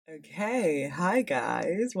Okay, hi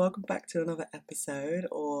guys, welcome back to another episode,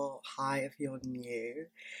 or hi if you're new.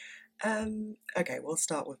 Okay, we'll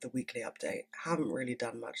start with the weekly update. Haven't really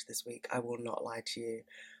done much this week, I will not lie to you.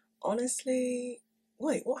 Honestly,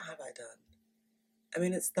 wait, what have I done? I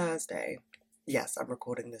mean, it's Thursday. Yes, I'm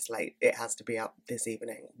recording this late. It has to be up this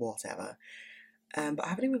evening, whatever. But I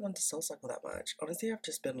haven't even gone to SoulCycle that much. Honestly, I've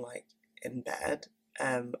just been like in bed.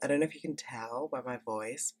 I don't know if you can tell by my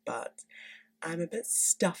voice, but I'm a bit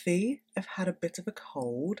stuffy. I've had a bit of a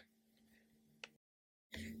cold.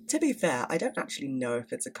 To be fair, I don't actually know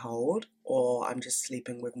if it's a cold or I'm just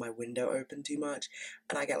sleeping with my window open too much.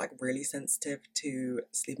 And I get like really sensitive to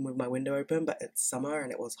sleeping with my window open, but it's summer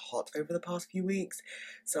and it was hot over the past few weeks,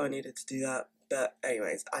 so I needed to do that. But,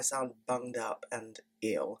 anyways, I sound bunged up and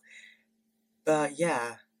ill. But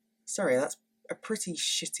yeah, sorry, that's a pretty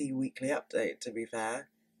shitty weekly update, to be fair.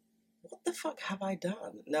 What the fuck have I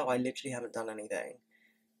done? No, I literally haven't done anything.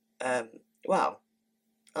 Um, well,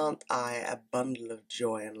 aren't I a bundle of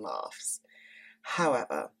joy and laughs?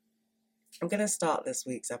 However, I'm going to start this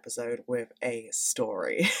week's episode with a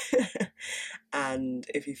story. And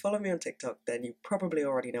if you follow me on TikTok, then you probably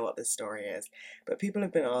already know what this story is. But people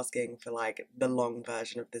have been asking for like the long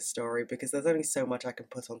version of this story because there's only so much I can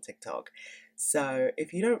put on TikTok. So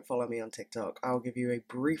if you don't follow me on TikTok, I'll give you a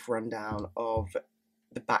brief rundown of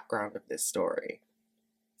the background of this story.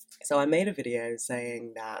 So I made a video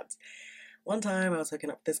saying that one time I was hooking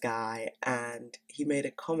up with this guy and he made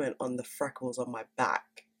a comment on the freckles on my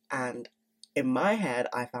back. And in my head,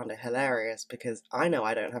 I found it hilarious because I know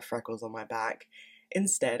I don't have freckles on my back.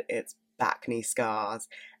 Instead, it's back knee scars.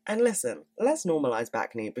 And listen, let's normalize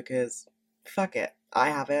back knee because fuck it. I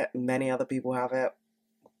have it, many other people have it.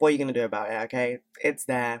 What are you going to do about it, okay? It's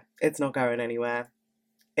there, it's not going anywhere.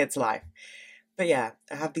 It's life. But yeah,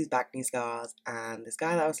 I have these back knee scars, and this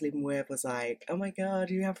guy that I was sleeping with was like, "Oh my god,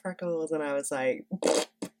 you have freckles," and I was like,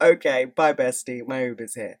 "Okay, bye bestie, my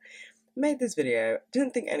Uber's here." Made this video,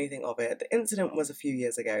 didn't think anything of it. The incident was a few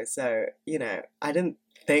years ago, so I didn't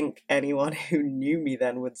think anyone who knew me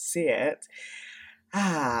then would see it.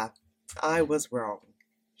 Ah, I was wrong.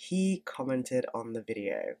 He commented on the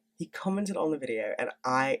video. He commented on the video, and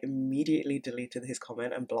I immediately deleted his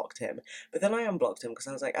comment and blocked him. But then I unblocked him because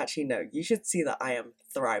I was like, actually, no, you should see that I am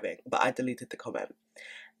thriving. But I deleted the comment.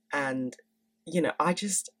 And, I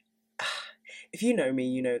just, if you know me,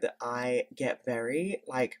 you know that I get very,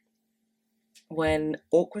 like, when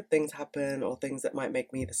awkward things happen or things that might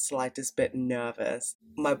make me the slightest bit nervous,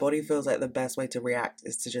 my body feels like the best way to react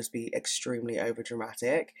is to just be extremely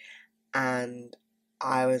overdramatic. And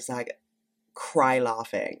I was like cry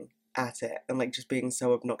laughing at it and like just being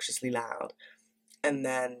so obnoxiously loud. And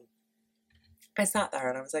then I sat there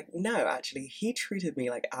and I was like, no, actually, he treated me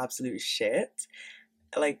like absolute shit.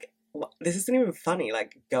 Like, this isn't even funny.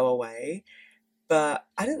 Like, go away. But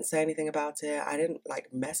I didn't say anything about it. I didn't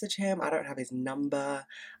like message him. I don't have his number.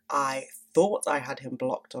 I thought I had him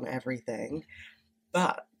blocked on everything,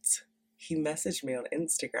 but he messaged me on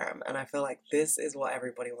Instagram, and I feel like this is what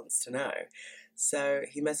everybody wants to know. So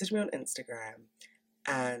he messaged me on Instagram,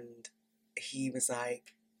 and he was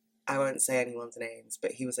like, I won't say anyone's names,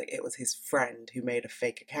 but he was like, it was his friend who made a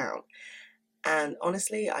fake account. And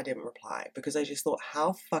honestly, I didn't reply because I just thought,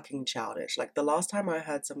 how fucking childish. Like, the last time I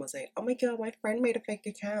heard someone say, oh my god, my friend made a fake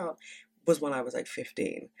account, was when I was like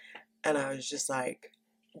 15. And I was just like,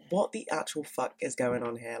 what the actual fuck is going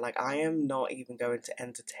on here? Like, I am not even going to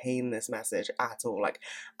entertain this message at all. Like,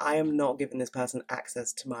 I am not giving this person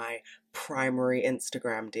access to my primary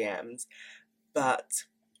Instagram DMs. But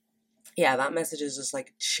yeah, that message is just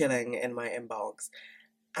like chilling in my inbox.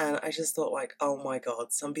 And I just thought, like, oh my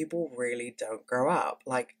god, some people really don't grow up.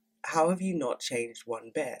 Like, how have you not changed one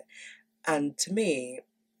bit? And to me,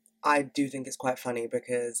 I do think it's quite funny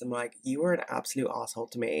because I'm like, you were an absolute asshole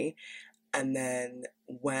to me. And then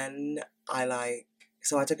when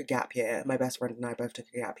so I took a gap year, my best friend and I both took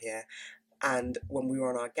a gap year. And when we were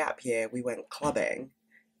on our gap year, we went clubbing.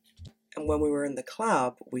 And when we were in the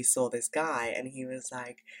club, we saw this guy, and he was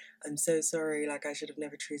like, I'm so sorry, like, I should have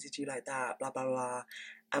never treated you like that, blah, blah, blah.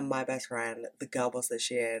 And my best friend, the girl boss that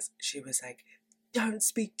she is, she was like, don't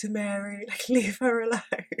speak to Mary, like, leave her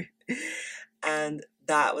alone. And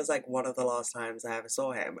that was like one of the last times I ever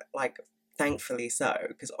saw him. Like, thankfully so,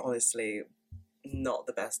 because honestly, not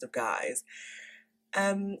the best of guys.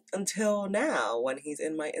 Until now, when he's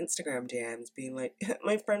in my Instagram DMs being like,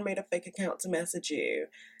 my friend made a fake account to message you.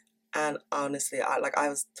 And honestly, I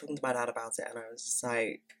was talking to my dad about it, and I was just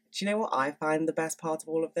like, do you know what I find the best part of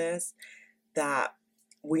all of this? That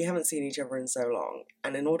we haven't seen each other in so long,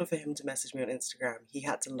 and in order for him to message me on Instagram, he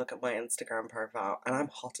had to look at my Instagram profile, and I'm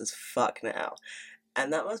hot as fuck now.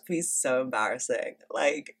 And that must be so embarrassing.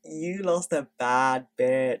 Like, you lost a bad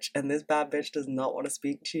bitch, and this bad bitch does not want to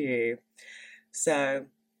speak to you. So,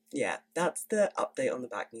 yeah, that's the update on the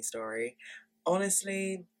back knee story.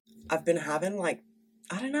 Honestly, I've been having like,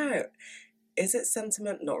 I don't know, is it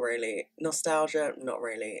sentiment? Not really. Nostalgia? Not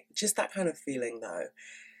really. Just that kind of feeling though,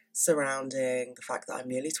 surrounding the fact that I'm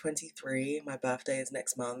nearly 23, my birthday is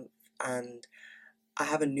next month, and I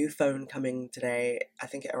have a new phone coming today. I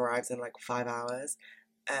think it arrives in like 5 hours.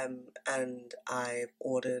 And I've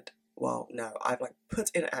ordered, well, no, I've like put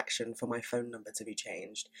in action for my phone number to be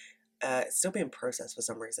changed. It's still being processed for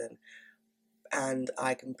some reason. And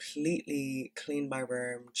I completely cleaned my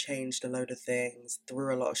room, changed a load of things,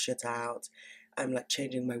 threw a lot of shit out. I'm like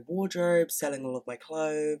changing my wardrobe, selling all of my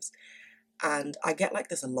clothes. And I get like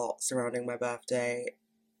this a lot surrounding my birthday.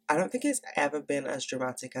 I don't think it's ever been as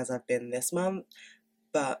dramatic as I've been this month,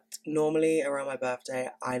 but normally around my birthday,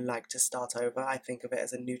 I like to start over. I think of it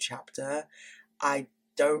as a new chapter. I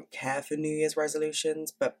don't care for New Year's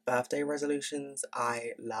resolutions, but birthday resolutions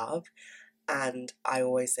I love. And I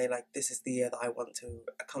always say, like, this is the year that I want to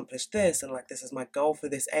accomplish this, and like, this is my goal for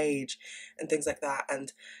this age, and things like that.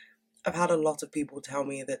 And I've had a lot of people tell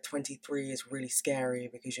me that 23 is really scary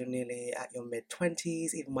because you're nearly at your mid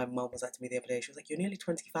 20s. Even my mum was like to me the other day, she was like, you're nearly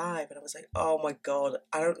 25. And I was like, oh my God,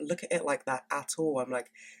 I don't look at it like that at all. I'm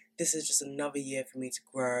like, this is just another year for me to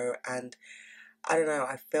grow. And I don't know,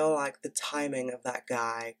 I feel like the timing of that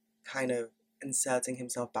guy kind of inserting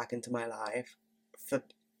himself back into my life for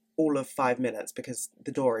all of 5 minutes because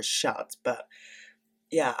the door is shut. But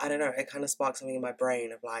yeah, I don't know, it kind of sparks something in my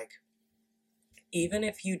brain of like, even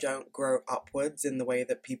if you don't grow upwards in the way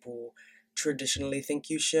that people traditionally think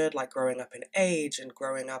you should, like growing up in age and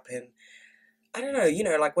growing up in, I don't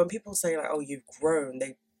know, like when people say, like, oh, you've grown,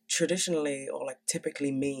 they traditionally or like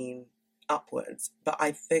typically mean upwards. But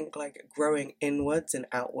I think like growing inwards and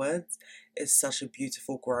outwards is such a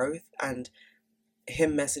beautiful growth. And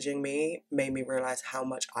him messaging me made me realize how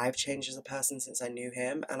much I've changed as a person since I knew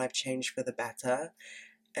him, and I've changed for the better.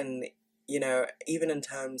 And even in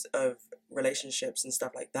terms of relationships and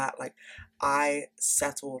stuff like that, like I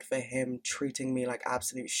settled for him treating me like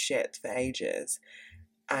absolute shit for ages,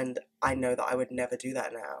 and I know that I would never do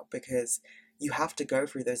that now, because you have to go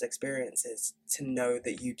through those experiences to know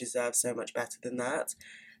that you deserve so much better than that.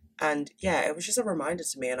 And yeah, it was just a reminder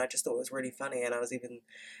to me, and I just thought it was really funny, and I was even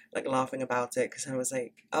like laughing about it because I was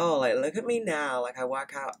like, oh, like look at me now, like I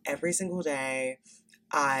work out every single day,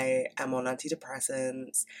 I am on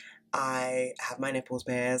antidepressants, I have my nipples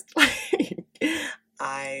pierced, like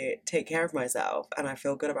I take care of myself and I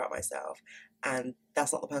feel good about myself. And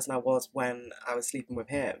that's not the person I was when I was sleeping with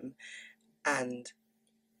him. And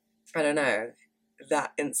I don't know,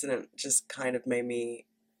 that incident just kind of made me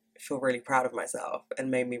feel really proud of myself and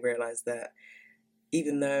made me realize that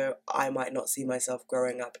even though I might not see myself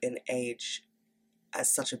growing up in age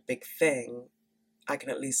as such a big thing, I can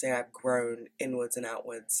at least say I've grown inwards and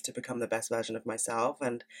outwards to become the best version of myself.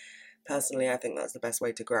 And personally, I think that's the best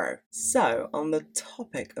way to grow. So, on the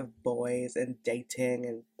topic of boys and dating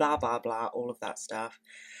and blah blah blah, all of that stuff,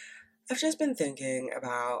 I've just been thinking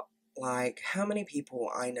about like how many people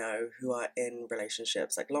I know who are in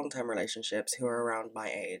relationships, like long term relationships, who are around my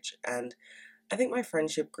age. And I think my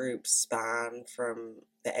friendship groups span from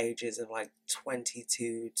the ages of like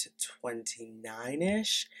 22 to 29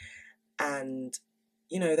 ish. And,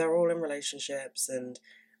 they're all in relationships, and,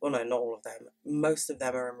 well, no, not all of them. Most of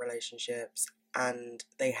them are in relationships, and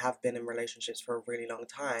they have been in relationships for a really long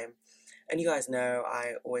time. And you guys know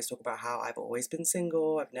I always talk about how I've always been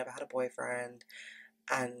single, I've never had a boyfriend,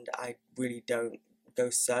 and I really don't go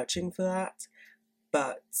searching for that.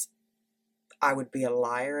 But I would be a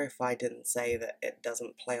liar if I didn't say that it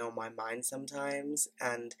doesn't play on my mind sometimes,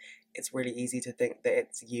 and it's really easy to think that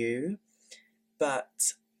it's you.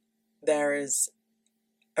 But there is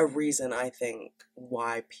a reason, I think,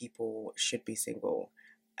 why people should be single.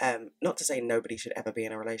 Not to say nobody should ever be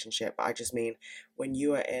in a relationship, but I just mean when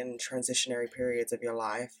you are in transitionary periods of your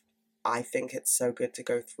life, I think it's so good to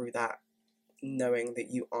go through that knowing that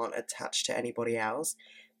you aren't attached to anybody else,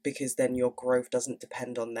 because then your growth doesn't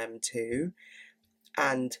depend on them too.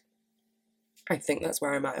 And I think that's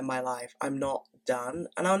where I'm at in my life. I'm not done,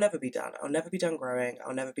 and I'll never be done. I'll never be done growing.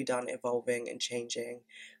 I'll never be done evolving and changing.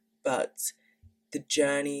 But the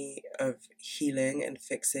journey of healing and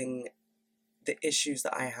fixing the issues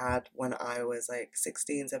that I had when I was like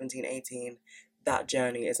 16, 17, 18, that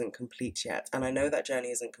journey isn't complete yet. And I know that journey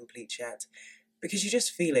isn't complete yet because you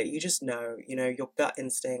just feel it. You just know, your gut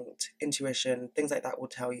instinct, intuition, things like that will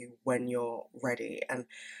tell you when you're ready. And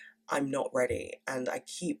I'm not ready, and I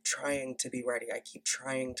keep trying to be ready. I keep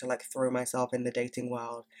trying to like throw myself in the dating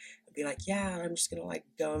world and be like, yeah, I'm just gonna like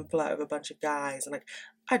go and flirt with a bunch of guys, and like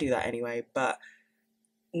I do that anyway, but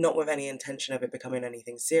not with any intention of it becoming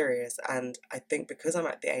anything serious. And I think because I'm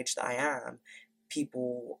at the age that I am,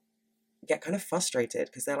 people get kind of frustrated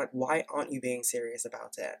because they're like, why aren't you being serious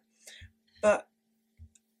about it? But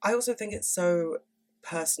I also think it's so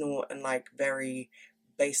personal and like very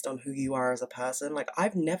based on who you are as a person. Like,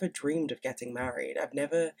 I've never dreamed of getting married. I've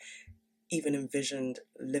never even envisioned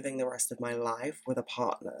living the rest of my life with a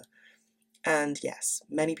partner. And yes,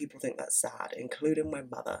 many people think that's sad, including my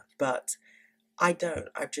mother, but I don't.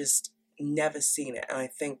 I've just never seen it. And I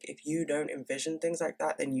think if you don't envision things like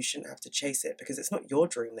that, then you shouldn't have to chase it, because it's not your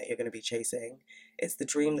dream that you're going to be chasing. It's the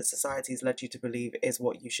dream that society's led you to believe is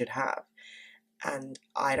what you should have. And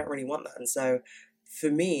I don't really want that. And so for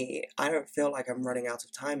me, I don't feel like I'm running out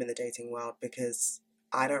of time in the dating world because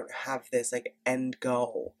I don't have this like end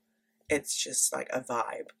goal. It's just like a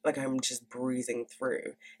vibe. Like, I'm just breezing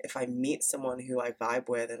through. If I meet someone who I vibe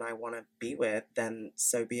with and I want to be with, then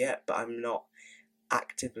so be it. But I'm not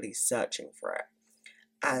actively searching for it.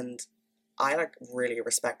 And I like really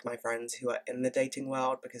respect my friends who are in the dating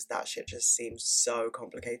world, because that shit just seems so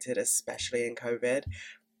complicated, especially in COVID.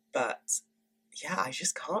 But yeah, I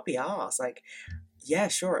just can't be arsed. Like, yeah,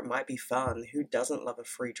 sure, it might be fun. Who doesn't love a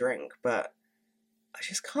free drink? But I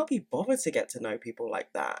just can't be bothered to get to know people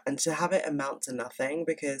like that and to have it amount to nothing,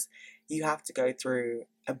 because you have to go through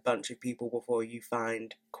a bunch of people before you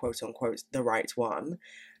find, quote unquote, the right one.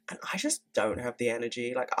 And I just don't have the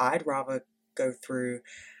energy. Like, I'd rather go through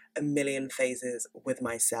a million phases with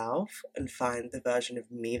myself and find the version of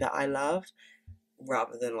me that I love,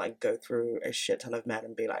 rather than like go through a shit ton of men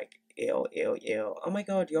and be like, ew, ew, ew. Oh my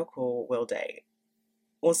god, you're cool, we'll date.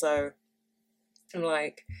 Also, I'm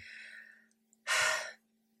like,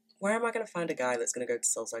 where am I going to find a guy that's going to go to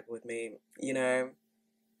Soul Cycle with me, you know?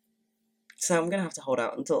 So I'm going to have to hold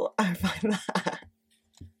out until I find that.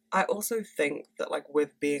 I also think that, like,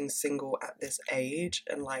 with being single at this age,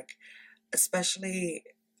 and, like, especially,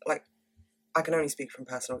 like, I can only speak from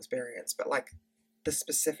personal experience, but, like, the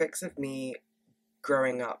specifics of me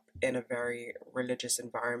growing up in a very religious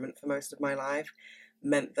environment for most of my life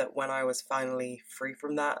meant that when I was finally free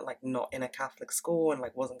from that, like, not in a Catholic school and,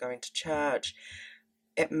 like, wasn't going to church,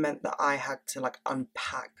 it meant that I had to like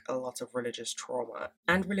unpack a lot of religious trauma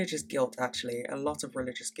and religious guilt, actually, a lot of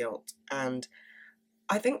religious guilt. And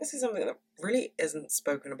I think this is something that really isn't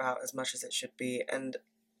spoken about as much as it should be. And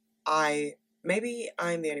maybe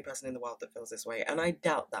I'm the only person in the world that feels this way, and I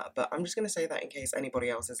doubt that, but I'm just going to say that in case anybody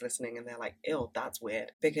else is listening and they're like, ew, that's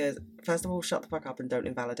weird. Because, first of all, shut the fuck up and don't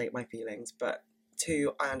invalidate my feelings, but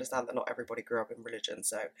two, I understand that not everybody grew up in religion,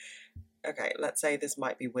 so okay, let's say this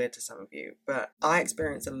might be weird to some of you, but I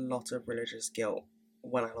experienced a lot of religious guilt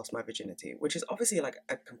when I lost my virginity, which is obviously like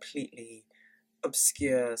a completely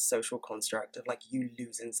obscure social construct of like you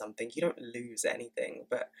losing something. You don't lose anything,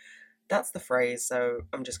 but that's the phrase, so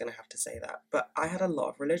I'm just gonna have to say that. But I had a lot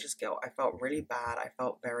of religious guilt. I felt really bad. I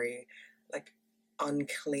felt very like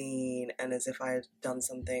unclean, and as if I had done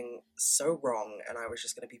something so wrong and I was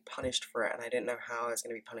just gonna be punished for it, and I didn't know how I was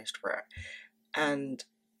gonna be punished for it. And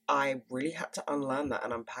I really had to unlearn that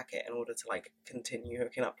and unpack it in order to like continue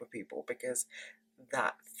hooking up with people, because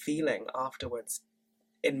that feeling afterwards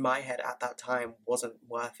in my head at that time wasn't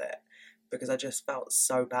worth it, because I just felt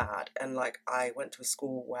so bad. And like, I went to a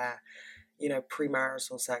school where, you know,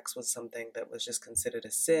 premarital sex was something that was just considered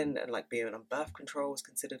a sin, and like being on birth control was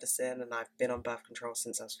considered a sin, and I've been on birth control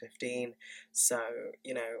since I was 15, so,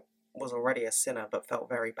 you know, was already a sinner but felt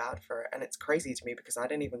very bad for it. And it's crazy to me because I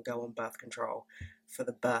didn't even go on birth control for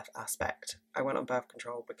the birth aspect. I went on birth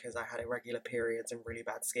control because I had irregular periods and really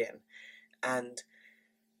bad skin, and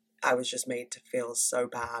I was just made to feel so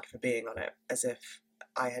bad for being on it, as if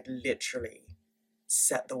I had literally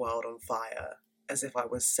set the world on fire, as if I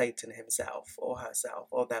was Satan himself or herself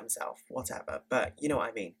or themself, whatever. But you know what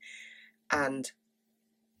I mean. And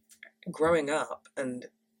growing up, and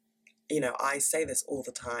you know, I say this all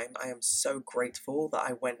the time, I am so grateful that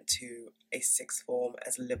I went to a sixth form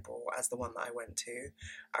as liberal as the one that I went to.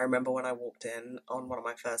 I remember when I walked in on one of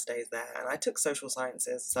my first days there, and I took social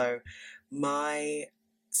sciences, so my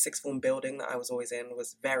sixth form building that I was always in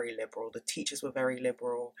was very liberal. The teachers were very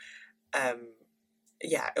liberal. Um,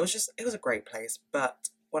 yeah, it was a great place. But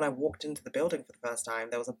when I walked into the building for the first time,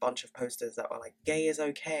 there was a bunch of posters that were like, gay is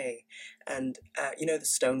okay. And, you know, the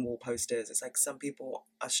Stonewall posters, it's like some people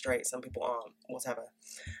are straight, some people aren't, whatever.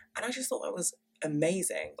 And I just thought that was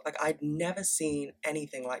amazing. Like, I'd never seen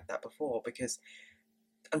anything like that before, because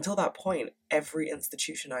until that point, every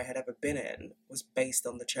institution I had ever been in was based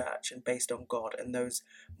on the church and based on God and those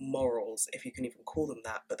morals, if you can even call them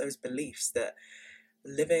that, but those beliefs that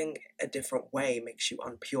living a different way makes you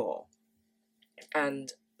unpure.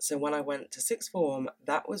 And so when I went to sixth form,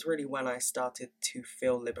 that was really when I started to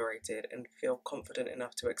feel liberated and feel confident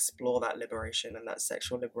enough to explore that liberation and that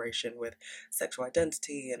sexual liberation with sexual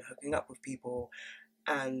identity and hooking up with people.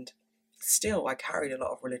 And still, I carried a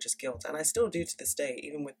lot of religious guilt, and I still do to this day,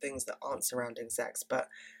 even with things that aren't surrounding sex. But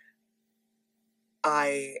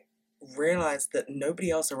I realized that nobody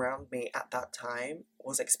else around me at that time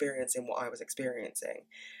was experiencing what I was experiencing.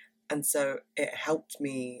 And so it helped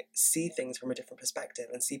me see things from a different perspective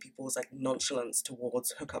and see people's like nonchalance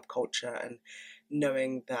towards hookup culture and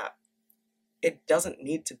knowing that it doesn't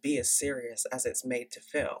need to be as serious as it's made to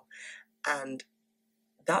feel. And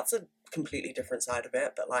that's a completely different side of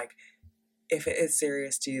it. But like, if it is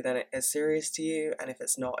serious to you, then it is serious to you. And if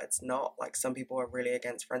it's not, it's not. Like, some people are really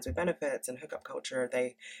against friends with benefits and hookup culture.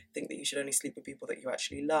 They think that you should only sleep with people that you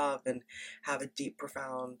actually love and have a deep,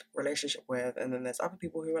 profound relationship with. And then there's other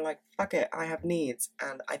people who are like, fuck it, I have needs.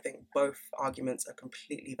 And I think both arguments are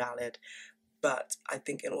completely valid. But I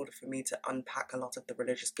think in order for me to unpack a lot of the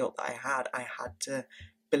religious guilt that I had to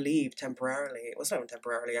believe temporarily. Well, it's not even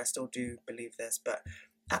temporarily, I still do believe this, but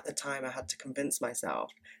at the time I had to convince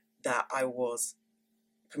myself that I was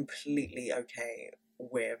completely okay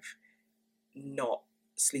with not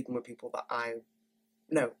sleeping with people that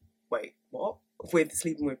no, wait, what? With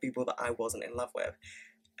sleeping with people that I wasn't in love with.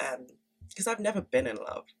 Because I've never been in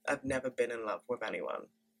love. I've never been in love with anyone.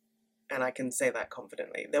 And I can say that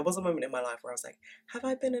confidently. There was a moment in my life where I was like, have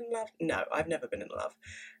I been in love? No, I've never been in love.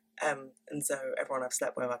 And so everyone I've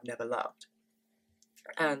slept with, I've never loved.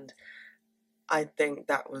 And I think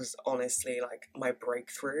that was honestly like my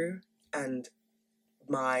breakthrough and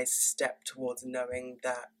my step towards knowing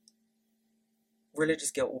that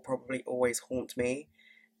religious guilt will probably always haunt me.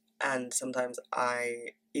 And sometimes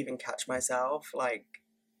I even catch myself like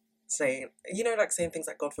saying, like saying things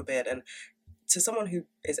like God forbid. And to someone who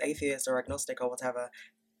is atheist or agnostic or whatever,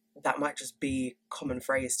 that might just be common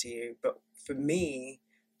phrase to you. But for me,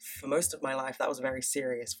 for most of my life, that was a very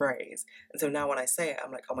serious phrase. And so now when I say it,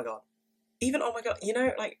 I'm like, oh my God. Even, oh my God,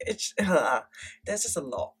 like, it's, there's just a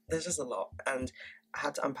lot. There's just a lot. And I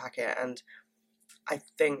had to unpack it. And I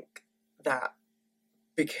think that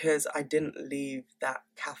because I didn't leave that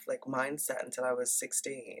Catholic mindset until I was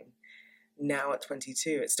 16, now at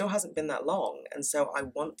 22, it still hasn't been that long. And so I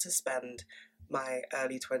want to spend my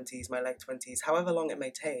early 20s, my late 20s, however long it may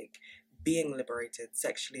take, being liberated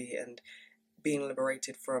sexually and being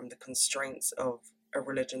liberated from the constraints of a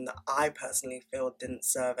religion that I personally feel didn't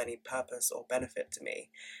serve any purpose or benefit to me.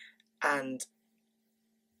 And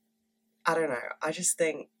I don't know, I just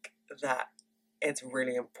think that it's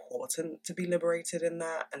really important to be liberated in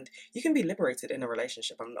that. And you can be liberated in a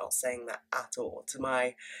relationship. I'm not saying that at all. To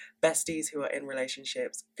my besties who are in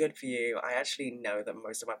relationships, good for you. I actually know that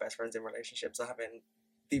most of my best friends in relationships are having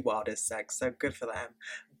the wildest sex, so good for them.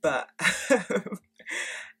 But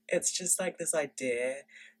it's just like this idea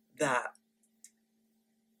that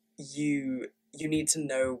you need to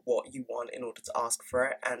know what you want in order to ask for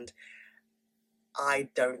it. And I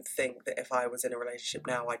don't think that if I was in a relationship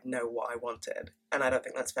now, I'd know what I wanted. And I don't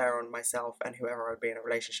think that's fair on myself and whoever I would be in a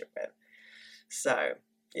relationship with. So,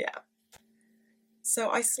 yeah.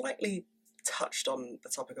 So I slightly touched on the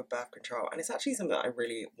topic of birth control, and it's actually something that I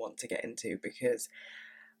really want to get into because,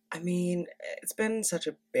 I mean, it's been such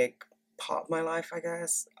a big part of my life, I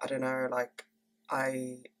guess. I don't know, like,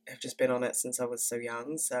 I have just been on it since I was so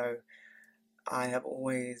young, so I have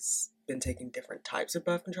always been taking different types of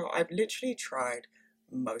birth control. I've literally tried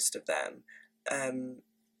most of them.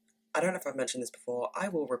 I don't know if I've mentioned this before. I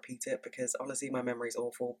will repeat it because honestly my memory's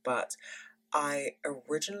awful, but I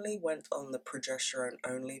originally went on the progesterone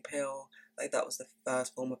only pill. Like, that was the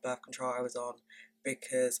first form of birth control I was on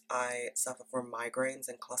because I suffer from migraines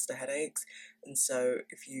and cluster headaches. And so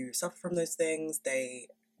if you suffer from those things, they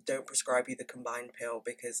don't prescribe you the combined pill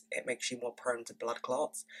because it makes you more prone to blood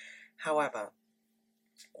clots. However,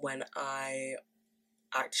 when I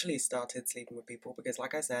actually started sleeping with people, because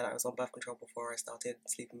like I said, I was on birth control before I started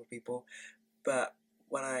sleeping with people, but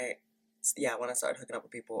when I started hooking up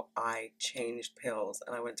with people, I changed pills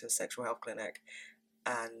and I went to a sexual health clinic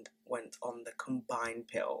and went on the combined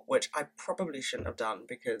pill, which I probably shouldn't have done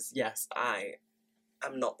because yes, I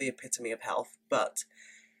am not the epitome of health, but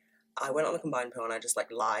I went on the combined pill and I just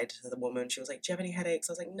like lied to the woman. She was like, do you have any headaches?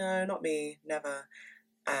 I was like, no, not me, never.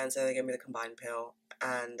 And so they gave me the combined pill,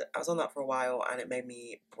 and I was on that for a while, and it made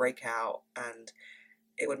me break out, and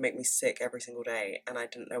it would make me sick every single day, and I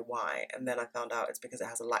didn't know why. And then I found out it's because it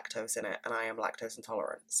has a lactose in it, and I am lactose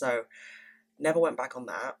intolerant. So never went back on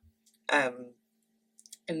that.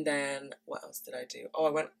 And then what else did I do?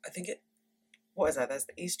 Oh, what is that? There's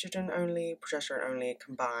the estrogen only, progesterone only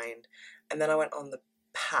combined, and then I went on the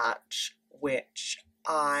patch, which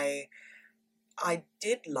I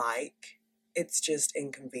did like. It's just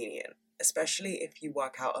inconvenient, especially if you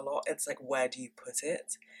work out a lot. It's like, where do you put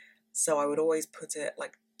it? So I would always put it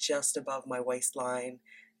like just above my waistline,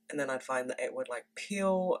 and then I'd find that it would like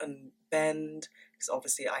peel and bend, because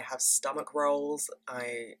obviously I have stomach rolls.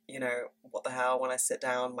 What the hell, when I sit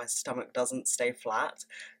down, my stomach doesn't stay flat.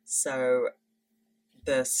 So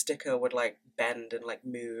the sticker would like bend and like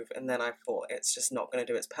move, and then I thought it's just not going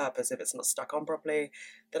to do its purpose if it's not stuck on properly.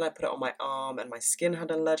 Then I put it on my arm, and my skin had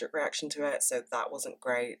an allergic reaction to it, so that wasn't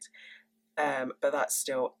great. But that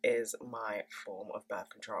still is my form of birth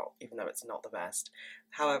control, even though it's not the best.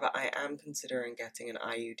 However, I am considering getting an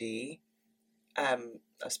IUD. I've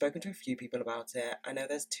spoken to a few people about it. I know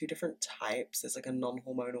there's two different types. There's like a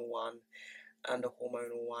non-hormonal one and a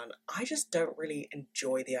hormonal one. I just don't really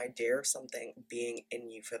enjoy the idea of something being in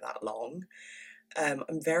you for that long. I'm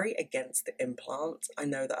very against the implant. I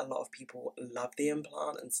know that a lot of people love the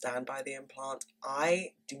implant and stand by the implant.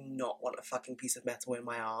 I do not want a fucking piece of metal in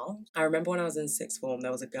my arm. I remember when I was in sixth form,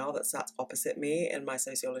 there was a girl that sat opposite me in my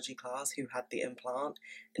sociology class who had the implant,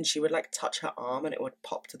 and she would like touch her arm and it would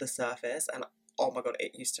pop to the surface, and oh my god,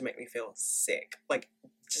 it used to make me feel sick. Like,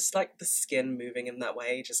 just like the skin moving in that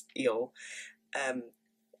way, just ew.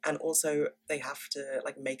 And also they have to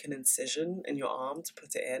like make an incision in your arm to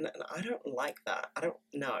put it in, and I don't like that. I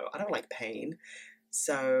don't like pain.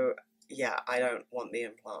 So yeah, I don't want the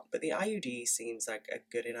implant, but the IUD seems like a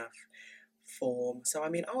good enough form. So I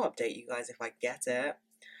mean, I'll update you guys if I get it.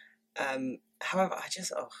 However,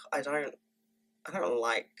 I don't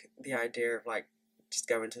like the idea of like just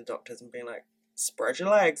going to the doctors and being like, spread your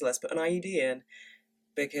legs, let's put an IUD in,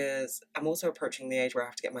 because I'm also approaching the age where I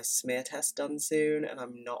have to get my smear test done soon, and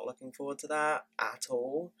I'm not looking forward to that at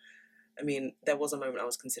all. I mean, there was a moment I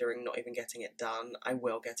was considering not even getting it done. I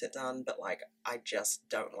will get it done, but like, I just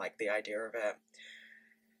don't like the idea of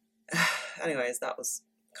it. Anyways, that was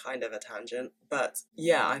kind of a tangent, but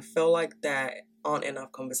yeah, I feel like there aren't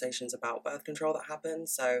enough conversations about birth control that happen,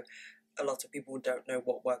 so a lot of people don't know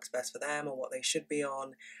what works best for them or what they should be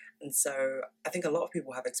on. And so I think a lot of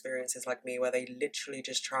people have experiences like me where they literally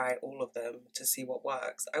just try all of them to see what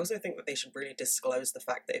works. I also think that they should really disclose the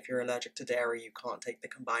fact that if you're allergic to dairy, you can't take the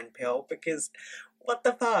combined pill, because what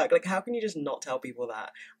the fuck? Like, how can you just not tell people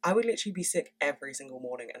that? I would literally be sick every single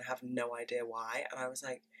morning and have no idea why. And I was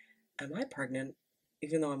like, am I pregnant?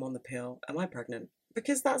 Even though I'm on the pill, am I pregnant?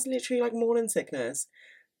 Because that's literally like morning sickness.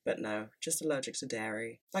 But no, just allergic to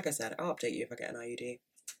dairy. Like I said, I'll update you if I get an IUD.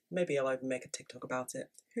 Maybe I'll even make a TikTok about it.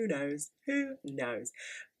 Who knows? Who knows?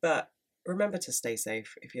 But remember to stay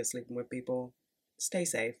safe if you're sleeping with people. Stay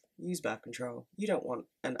safe. Use birth control. You don't want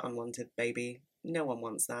an unwanted baby. No one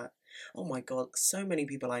wants that. Oh my god, so many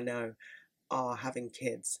people I know are having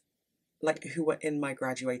kids. Like, who were in my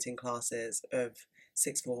graduating classes of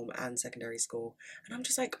sixth form and secondary school, and I'm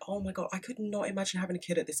just like, oh my god, I could not imagine having a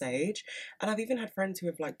kid at this age. And I've even had friends who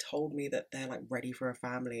have like told me that they're like ready for a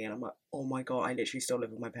family, and I'm like, oh my god, I literally still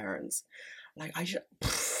live with my parents. Like, I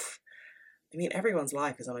mean, everyone's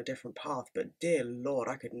life is on a different path, but dear lord,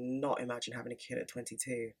 I could not imagine having a kid at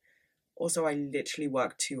 22. Also, I literally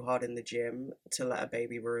work too hard in the gym to let a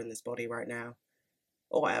baby ruin this body right now,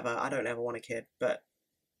 or whatever. I don't ever want a kid, but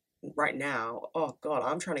right now, oh god,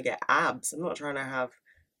 I'm trying to get abs. I'm not trying to have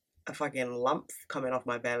a fucking lump coming off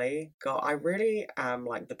my belly. God, I really am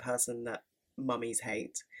like the person that mummies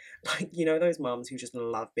hate. Like, you know, those mums who just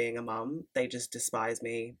love being a mum? They just despise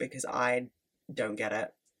me because I don't get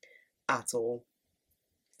it at all.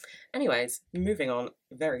 Anyways, moving on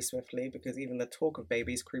very swiftly, because even the talk of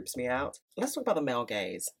babies creeps me out. Let's talk about the male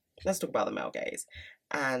gaze. Let's talk about the male gaze.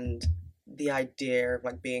 And the idea of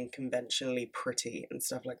like being conventionally pretty and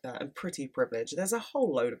stuff like that, and pretty privilege. There's a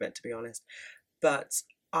whole load of it, to be honest. But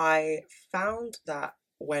I found that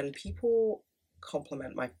when people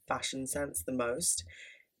compliment my fashion sense the most,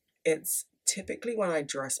 it's typically when I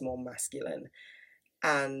dress more masculine.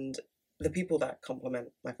 And the people that compliment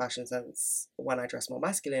my fashion sense when I dress more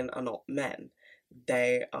masculine are not men,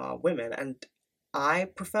 they are women. And I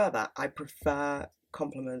prefer that. I prefer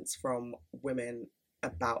compliments from women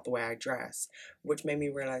about the way I dress, which made me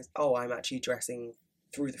realize, oh, I'm actually dressing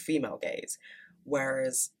through the female gaze.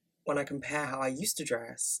 Whereas when I compare how I used to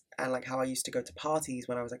dress and like how I used to go to parties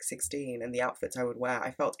when I was like 16 and the outfits I would wear,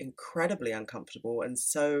 I felt incredibly uncomfortable and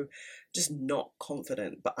so just not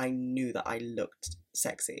confident, but I knew that I looked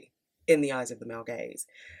sexy in the eyes of the male gaze.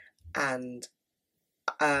 And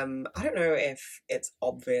I don't know if it's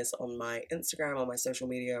obvious on my Instagram or my social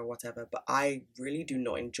media or whatever, but I really do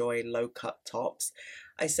not enjoy low cut tops.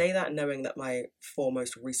 I say that knowing that my four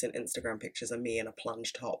most recent Instagram pictures are me in a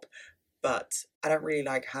plunge top, but I don't really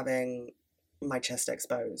like having my chest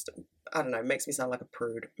exposed. I don't know, it makes me sound like a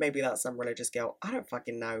prude. Maybe that's some religious guilt. I don't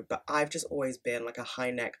fucking know, but I've just always been like a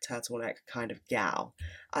high neck, turtleneck kind of gal.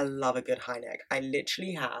 I love a good high neck. I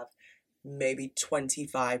literally have maybe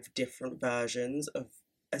 25 different versions of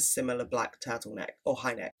a similar black turtleneck or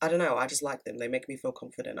high neck. I don't know, I just like them. They make me feel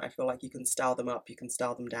confident. I feel like you can style them up, you can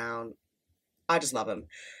style them down. I just love them.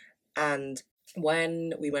 And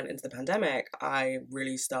when we went into the pandemic, I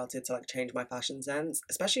really started to like change my fashion sense,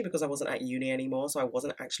 especially because I wasn't at uni anymore. So I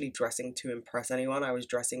wasn't actually dressing to impress anyone. I was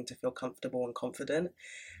dressing to feel comfortable and confident.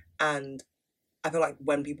 And I feel like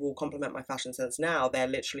when people compliment my fashion sense now, they're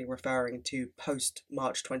literally referring to post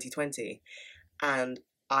March 2020. And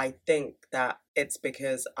I think that it's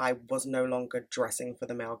because I was no longer dressing for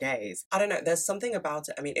the male gaze. I don't know, there's something about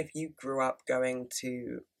it. I mean, if you grew up going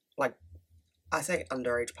to like, I say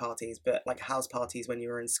underage parties, but like house parties when you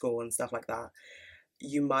were in school and stuff like that,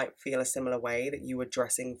 you might feel a similar way that you were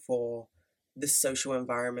dressing for the social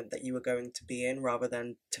environment that you were going to be in rather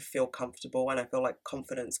than to feel comfortable. And I feel like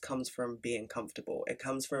confidence comes from being comfortable. It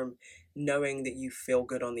comes from knowing that you feel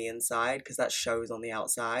good on the inside because that shows on the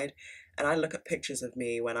outside. And I look at pictures of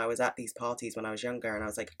me when I was at these parties when I was younger and I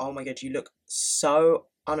was like, oh my God, you look so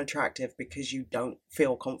unattractive because you don't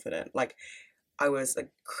feel confident. Like, I was like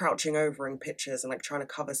crouching over in pictures and like trying to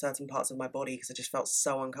cover certain parts of my body because I just felt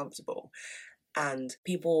so uncomfortable. And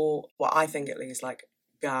people, well, I think at least, like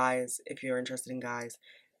guys, if you're interested in guys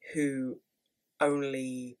who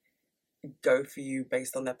only go for you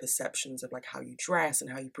based on their perceptions of like how you dress and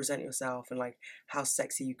how you present yourself and like how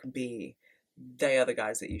sexy you can be, they are the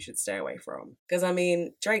guys that you should stay away from. Because I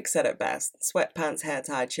mean, Drake said it best: sweatpants, hair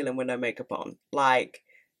tied, chilling with no makeup on. Like,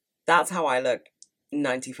 that's how I look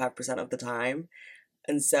 95% of the time.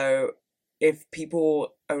 And so if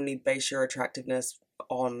people only base your attractiveness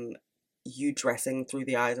on you dressing through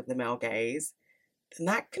the eyes of the male gaze, then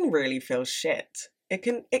that can really feel shit. It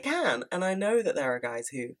can. And I know that there are guys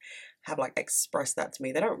who have like expressed that to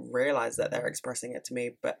me. They don't realize that they're expressing it to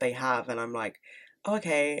me, but they have, and I'm like, oh,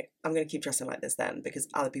 okay, I'm gonna keep dressing like this then because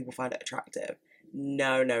other people find it attractive.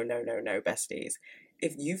 No, no, no, no, no, besties.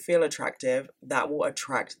 If you feel attractive, that will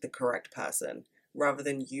attract the correct person rather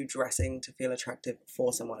than you dressing to feel attractive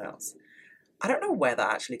for someone else. I don't know where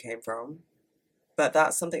that actually came from, but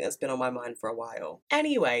that's something that's been on my mind for a while.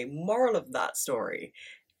 Anyway, moral of that story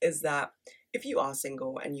is that if you are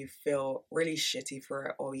single and you feel really shitty for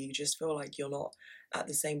it, or you just feel like you're not at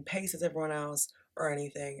the same pace as everyone else or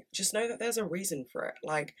anything, just know that there's a reason for it.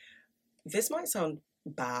 Like, this might sound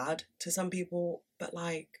bad to some people, but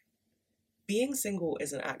like, being single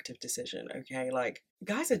is an active decision, okay? Like,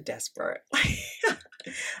 guys are desperate.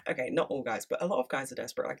 Okay, not all guys, but a lot of guys are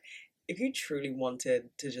desperate. Like, if you truly wanted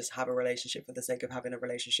to just have a relationship for the sake of having a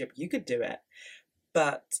relationship, you could do it.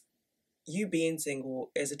 But you being single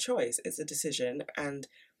is a choice, it's a decision, and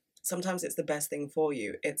sometimes it's the best thing for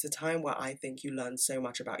you. It's a time where I think you learn so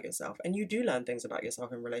much about yourself, and you do learn things about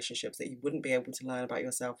yourself in relationships that you wouldn't be able to learn about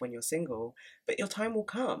yourself when you're single, but your time will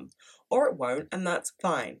come, or it won't, and that's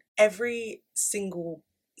fine. Every single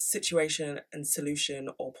situation and solution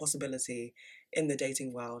or possibility in the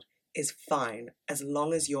dating world is fine as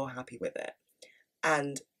long as you're happy with it.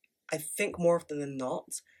 And I think more often than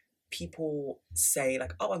not, people say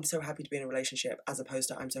like, oh, I'm so happy to be in a relationship, as opposed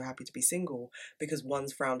to I'm so happy to be single, because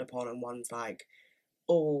one's frowned upon and one's like,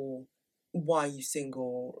 oh, why are you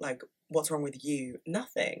single? Like, what's wrong with you?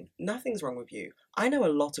 Nothing's wrong with you. I know a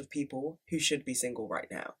lot of people who should be single right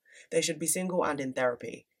now. They should be single and in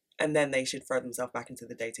therapy, and then they should throw themselves back into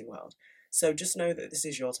the dating world. So just know that this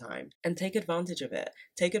is your time and take advantage of it.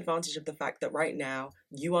 Take advantage of the fact that right now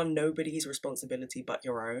you are nobody's responsibility but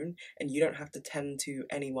your own, and you don't have to tend to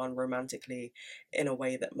anyone romantically in a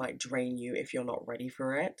way that might drain you if you're not ready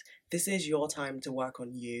for it. This is your time to work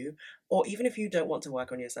on you, or even if you don't want to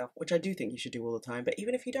work on yourself, which I do think you should do all the time, but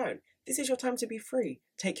even if you don't, this is your time to be free.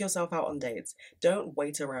 Take yourself out on dates. Don't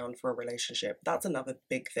wait around for a relationship. That's another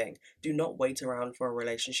big thing. Do not wait around for a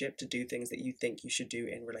relationship to do things that you think you should do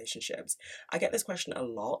in relationships. I get this question a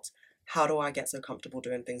lot. how do I get so comfortable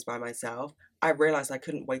doing things by myself? I realized I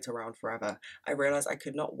couldn't wait around forever. I realized I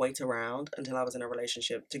could not wait around until I was in a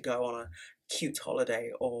relationship to go on a cute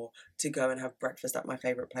holiday or to go and have breakfast at my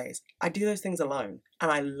favorite place. I do those things alone,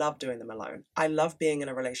 and I love doing them alone. I love being in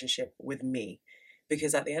a relationship with me,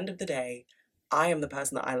 because at the end of the day, I am the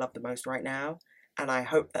person that I love the most right now, and I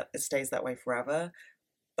hope that it stays that way forever.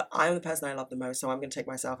 But I'm the person I love the most, so I'm going to take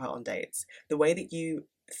myself out on dates. The way that you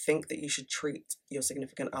think that you should treat your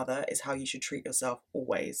significant other is how you should treat yourself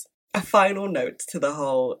always. A final note to the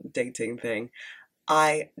whole dating thing.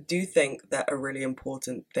 I do think that a really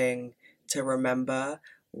important thing to remember,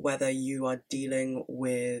 whether you are dealing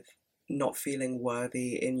with not feeling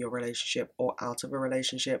worthy in your relationship or out of a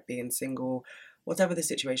relationship, being single, whatever the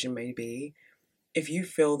situation may be, if you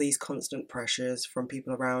feel these constant pressures from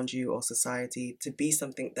people around you or society to be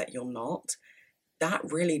something that you're not, that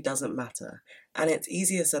really doesn't matter. And it's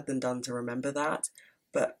easier said than done to remember that,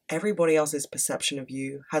 but everybody else's perception of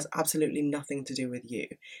you has absolutely nothing to do with you.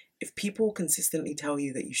 If people consistently tell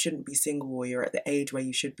you that you shouldn't be single or you're at the age where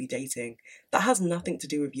you should be dating, that has nothing to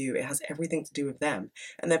do with you. It has everything to do with them.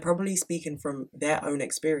 And they're probably speaking from their own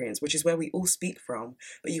experience, which is where we all speak from.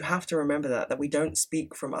 But you have to remember that we don't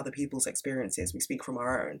speak from other people's experiences, we speak from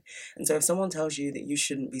our own. And so if someone tells you that you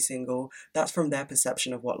shouldn't be single, that's from their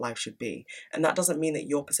perception of what life should be. And that doesn't mean that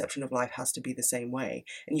your perception of life has to be the same way.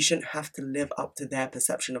 And you shouldn't have to live up to their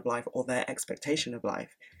perception of life or their expectation of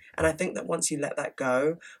life. And I think that once you let that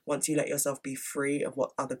go, once you let yourself be free of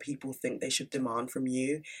what other people think they should demand from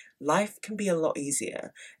you, life can be a lot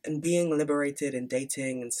easier. And being liberated and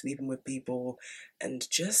dating and sleeping with people and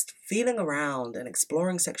just feeling around and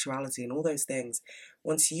exploring sexuality and all those things,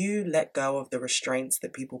 once you let go of the restraints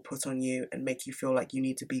that people put on you and make you feel like you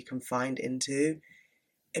need to be confined into,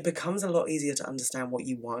 it becomes a lot easier to understand what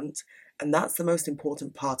you want. And that's the most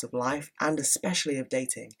important part of life, and especially of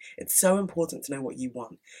dating. It's so important to know what you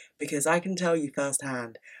want, because I can tell you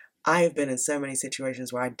firsthand, I have been in so many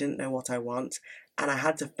situations where I didn't know what I want, and I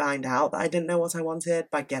had to find out that I didn't know what I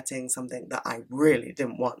wanted by getting something that I really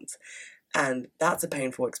didn't want. And that's a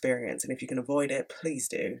painful experience, and if you can avoid it, please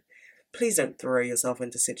do. Please don't throw yourself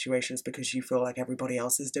into situations because you feel like everybody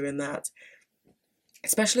else is doing that.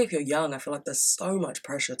 Especially if you're young, I feel like there's so much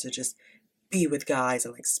pressure to just be with guys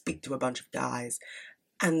and like speak to a bunch of guys.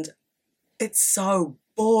 And it's so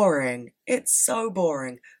boring. It's so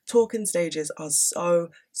boring. Talking stages are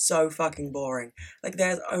so fucking boring. Like,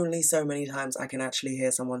 there's only so many times I can actually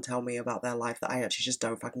hear someone tell me about their life that I actually just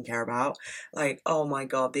don't fucking care about. Like, oh my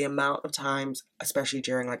god, the amount of times, especially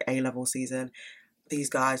during like A-level season, these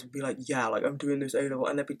guys would be like, yeah, like I'm doing this A-level,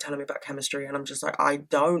 and they'd be telling me about chemistry, and I'm just like, I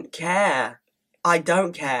don't care. I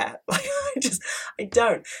don't care. Like, I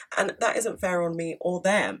don't. And that isn't fair on me or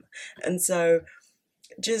them. And so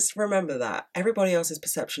just remember that everybody else's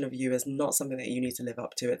perception of you is not something that you need to live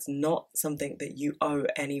up to. It's not something that you owe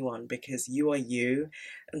anyone, because you are you,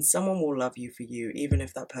 and someone will love you for you, even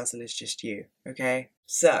if that person is just you, okay?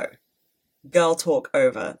 So, girl talk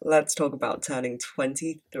over. Let's talk about turning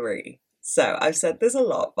 23. So, I've said this a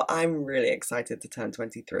lot, but I'm really excited to turn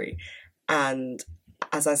 23. And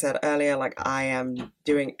as I said earlier, like, I am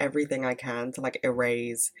doing everything I can to like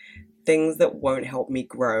erase things that won't help me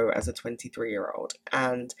grow as a 23-year-old.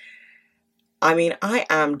 And I mean, I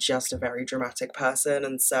am just a very dramatic person,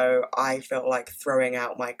 and so I feel like throwing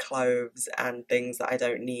out my clothes and things that I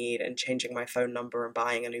don't need and changing my phone number and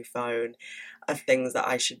buying a new phone are things that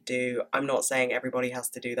I should do. I'm not saying everybody has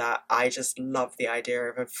to do that. I just love the idea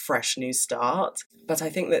of a fresh new start. But I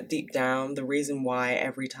think that deep down, the reason why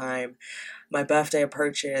every time my birthday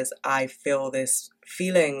approaches, I feel this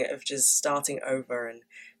feeling of just starting over and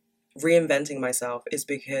reinventing myself is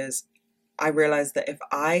because I realized that if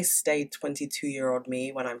I stay 22-year-old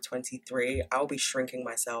me when I'm 23, I'll be shrinking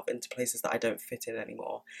myself into places that I don't fit in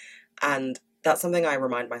anymore. And that's something I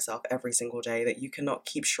remind myself every single day, that you cannot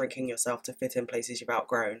keep shrinking yourself to fit in places you've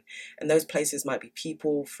outgrown. And those places might be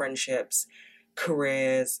people, friendships,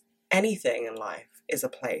 careers, anything in life is a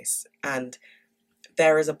place. And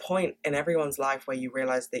there is a point in everyone's life where you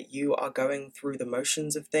realize that you are going through the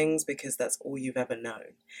motions of things because that's all you've ever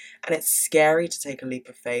known. And it's scary to take a leap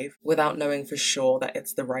of faith without knowing for sure that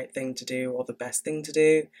it's the right thing to do or the best thing to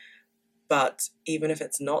do. But even if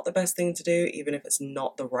it's not the best thing to do, even if it's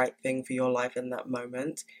not the right thing for your life in that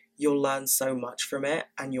moment, you'll learn so much from it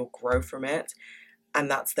and you'll grow from it. And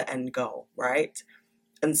that's the end goal, right?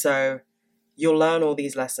 And so you'll learn all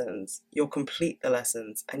these lessons, you'll complete the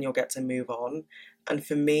lessons, and you'll get to move on. And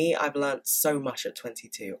for me, I've learned so much at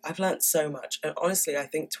 22. I've learned so much. And honestly, I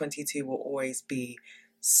think 22 will always be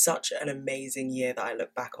such an amazing year that I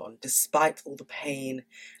look back on, despite all the pain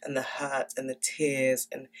and the hurt and the tears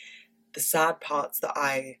and the sad parts that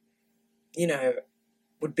I, you know,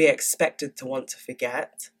 would be expected to want to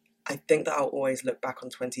forget, I think that I'll always look back on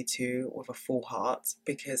 22 with a full heart,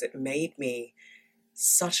 because it made me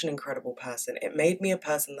such an incredible person. It made me a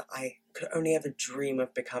person that I could only ever dream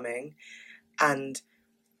of becoming. And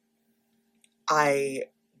I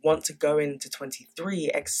want to go into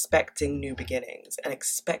 23 expecting new beginnings and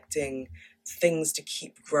expecting things to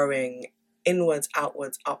keep growing inwards,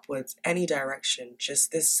 outwards, upwards, any direction.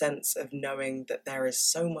 Just this sense of knowing that there is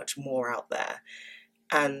so much more out there.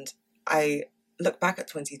 And I look back at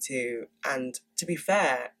 22, and to be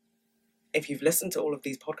fair, if you've listened to all of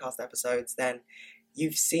these podcast episodes, then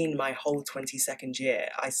you've seen my whole 22nd year.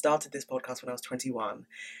 I started this podcast when I was 21,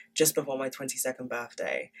 just before my 22nd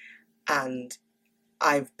birthday. And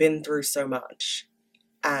I've been through so much,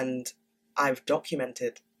 and I've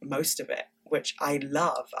documented most of it, which I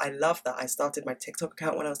love. I love that. I started my TikTok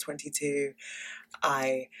account when I was 22.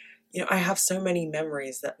 I have so many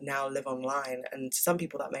memories that now live online, and to some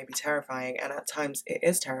people that may be terrifying, and at times it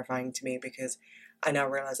is terrifying to me, because I now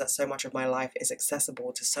realize that so much of my life is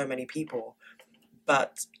accessible to so many people.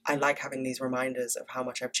 But I like having these reminders of how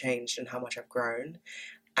much I've changed and how much I've grown.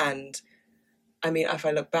 And I mean, if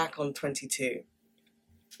I look back on 22,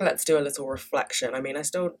 let's do a little reflection. I mean, I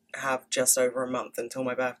still have just over a month until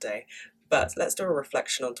my birthday, but let's do a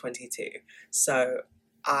reflection on 22. So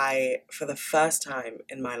for the first time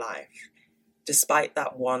in my life, despite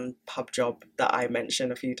that one pub job that I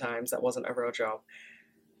mentioned a few times that wasn't a real job,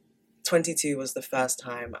 22 was the first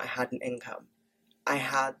time I had an income. I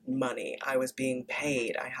had money. I was being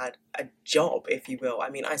paid. I had a job, if you will.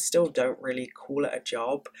 I mean, I still don't really call it a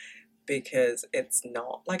job, because it's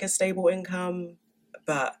not like a stable income,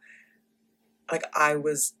 but like I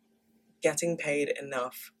was getting paid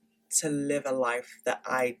enough to live a life that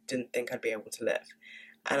I didn't think I'd be able to live.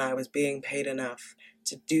 And I was being paid enough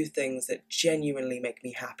to do things that genuinely make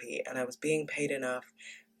me happy. And I was being paid enough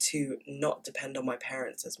to not depend on my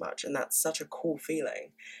parents as much. And that's such a cool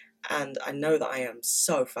feeling. And I know that I am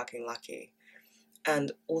so fucking lucky.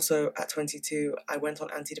 And also at 22, I went on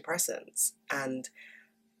antidepressants, and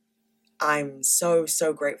I'm so,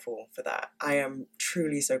 so grateful for that. I am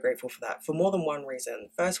truly so grateful for that, for more than one reason.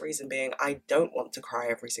 First reason being, I don't want to cry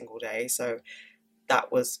every single day, so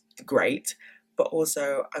that was great. But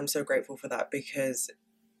also, I'm so grateful for that because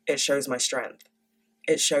it shows my strength.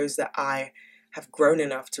 It shows that I have grown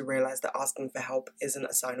enough to realize that asking for help isn't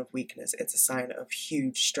a sign of weakness. It's a sign of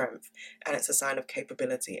huge strength, and it's a sign of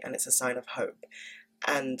capability, and it's a sign of hope.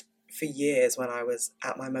 And for years, when I was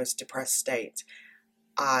at my most depressed state,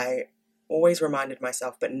 I always reminded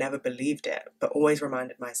myself, but never believed it, but always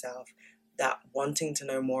reminded myself that wanting to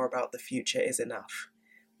know more about the future is enough.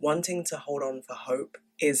 Wanting to hold on for hope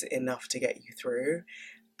is enough to get you through.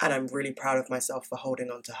 And I'm really proud of myself for holding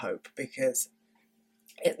on to hope, because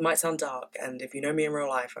it might sound dark, and if you know me in real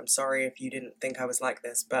life, I'm sorry if you didn't think I was like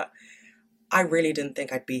this, but I really didn't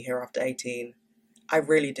think I'd be here after 18. I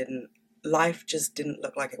really didn't. Life just didn't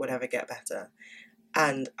look like it would ever get better.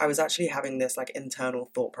 And I was actually having this like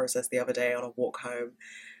internal thought process the other day on a walk home,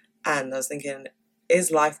 and I was thinking,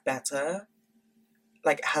 is life better?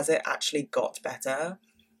 Like, has it actually got better?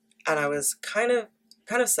 And I was kind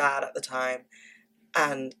of sad at the time,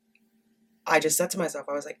 and I just said to myself,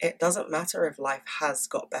 I was like, it doesn't matter if life has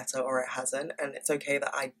got better or it hasn't, and it's okay that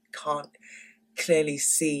I can't clearly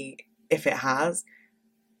see if it has,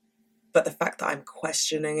 but the fact that I'm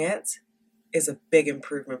questioning it is a big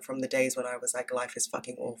improvement from the days when I was like, life is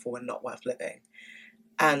fucking awful and not worth living.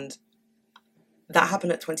 And that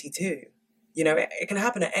happened at 22. You know, it can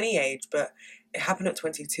happen at any age, but it happened at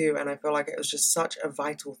 22, and I feel like it was just such a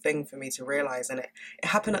vital thing for me to realize. And it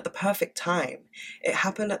happened at the perfect time. It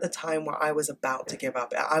happened at the time where I was about to give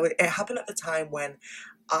up. It happened at the time when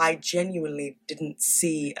I genuinely didn't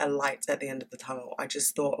see a light at the end of the tunnel. I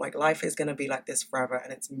just thought, like, life is going to be like this forever,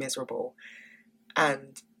 and it's miserable.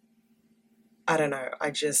 And I don't know,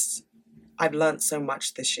 I've learned so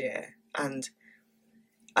much this year, and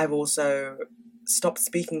I've also stopped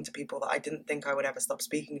speaking to people that I didn't think I would ever stop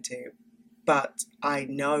speaking to, but I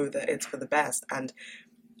know that it's for the best. And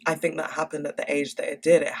I think that happened at the age that it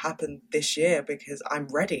did. It happened this year because I'm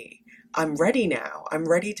ready. I'm ready now. I'm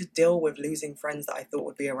ready to deal with losing friends that I thought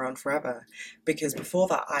would be around forever, because before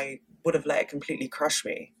that I would have let it completely crush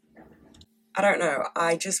me. I don't know.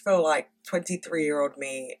 I just feel like 23-year-old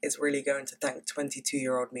me is really going to thank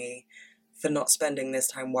 22-year-old me for not spending this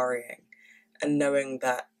time worrying and knowing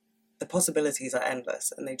that the possibilities are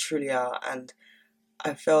endless, and they truly are. And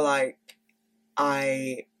I feel like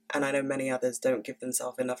and I know many others don't give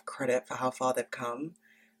themselves enough credit for how far they've come,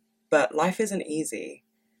 but life isn't easy.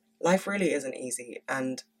 Life really isn't easy.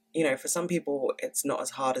 And you know, for some people, it's not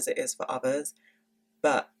as hard as it is for others,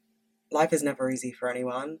 but life is never easy for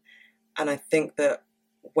anyone. And I think that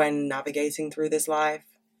when navigating through this life,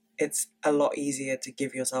 it's a lot easier to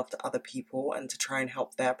give yourself to other people and to try and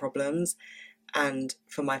help their problems. And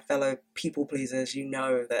for my fellow people pleasers, you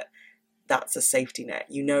know that that's a safety net.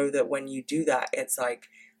 You know that when you do that, it's like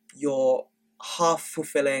you're half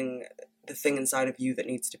fulfilling the thing inside of you that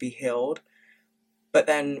needs to be healed. But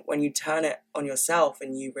then when you turn it on yourself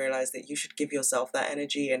and you realize that you should give yourself that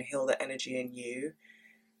energy and heal the energy in you,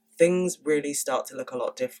 things really start to look a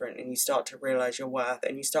lot different, and you start to realize your worth,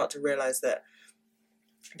 and you start to realize that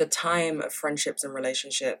the time of friendships and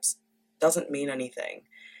relationships doesn't mean anything.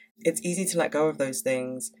 It's easy to let go of those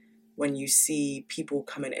things when you see people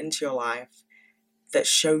coming into your life that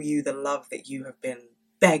show you the love that you have been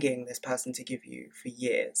begging this person to give you for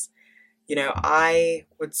years. You know, I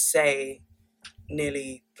would say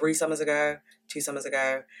nearly 3 summers ago, 2 summers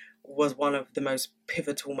ago, was one of the most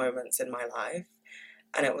pivotal moments in my life.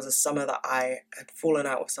 And it was a summer that I had fallen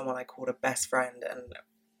out with someone I called a best friend and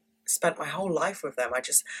spent my whole life with them.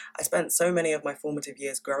 I spent so many of my formative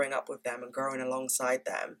years growing up with them and growing alongside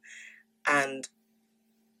them. And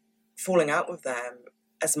falling out with them,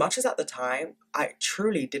 as much as at the time, I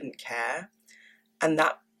truly didn't care. And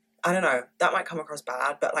that, I don't know, that might come across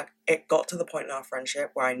bad, but like it got to the point in our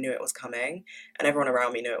friendship where I knew it was coming and everyone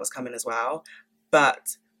around me knew it was coming as well.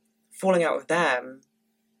 But falling out with them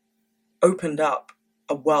opened up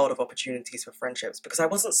a world of opportunities for friendships because I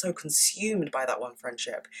wasn't so consumed by that one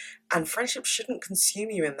friendship. And friendship shouldn't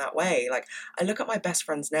consume you in that way. Like, I look at my best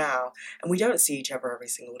friends now and we don't see each other every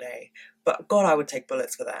single day, but God, I would take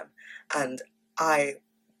bullets for them. And I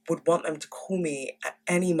would want them to call me at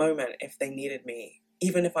any moment if they needed me,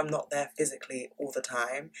 even if I'm not there physically all the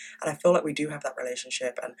time. And I feel like we do have that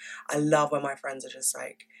relationship. And I love when my friends are just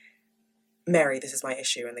like, Mary, this is my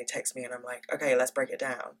issue, and they text me and I'm like, okay, let's break it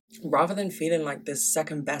down. Rather than feeling like this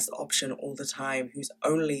second best option all the time who's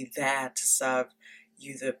only there to serve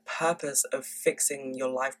you the purpose of fixing your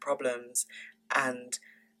life problems, and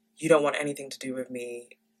you don't want anything to do with me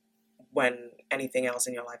when anything else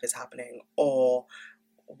in your life is happening, or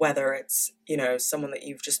whether it's, you know, someone that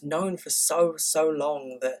you've just known for so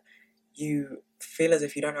long that you feel as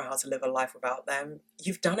if you don't know how to live a life without them.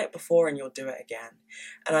 You've done it before and you'll do it again.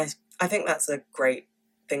 And I think that's a great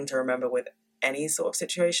thing to remember with any sort of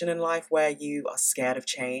situation in life where you are scared of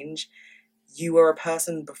change. You were a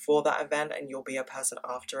person before that event and you'll be a person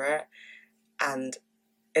after it. And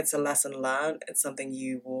it's a lesson learned. It's something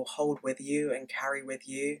you will hold with you and carry with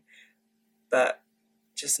you. But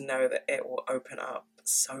just know that it will open up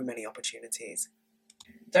so many opportunities.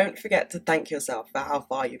 Don't forget to thank yourself for how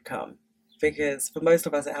far you've come, because for most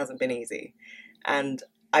of us it hasn't been easy. And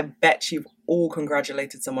I bet you've all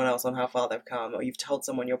congratulated someone else on how far they've come, or you've told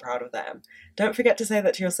someone you're proud of them. Don't forget to say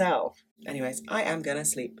that to yourself. Anyways, I am gonna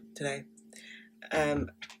sleep today.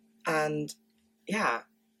 And yeah,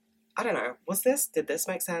 I don't know. Did this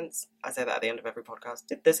make sense? I say that at the end of every podcast.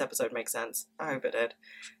 Did this episode make sense? I hope it did.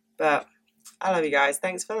 But I love you guys.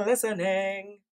 Thanks for listening.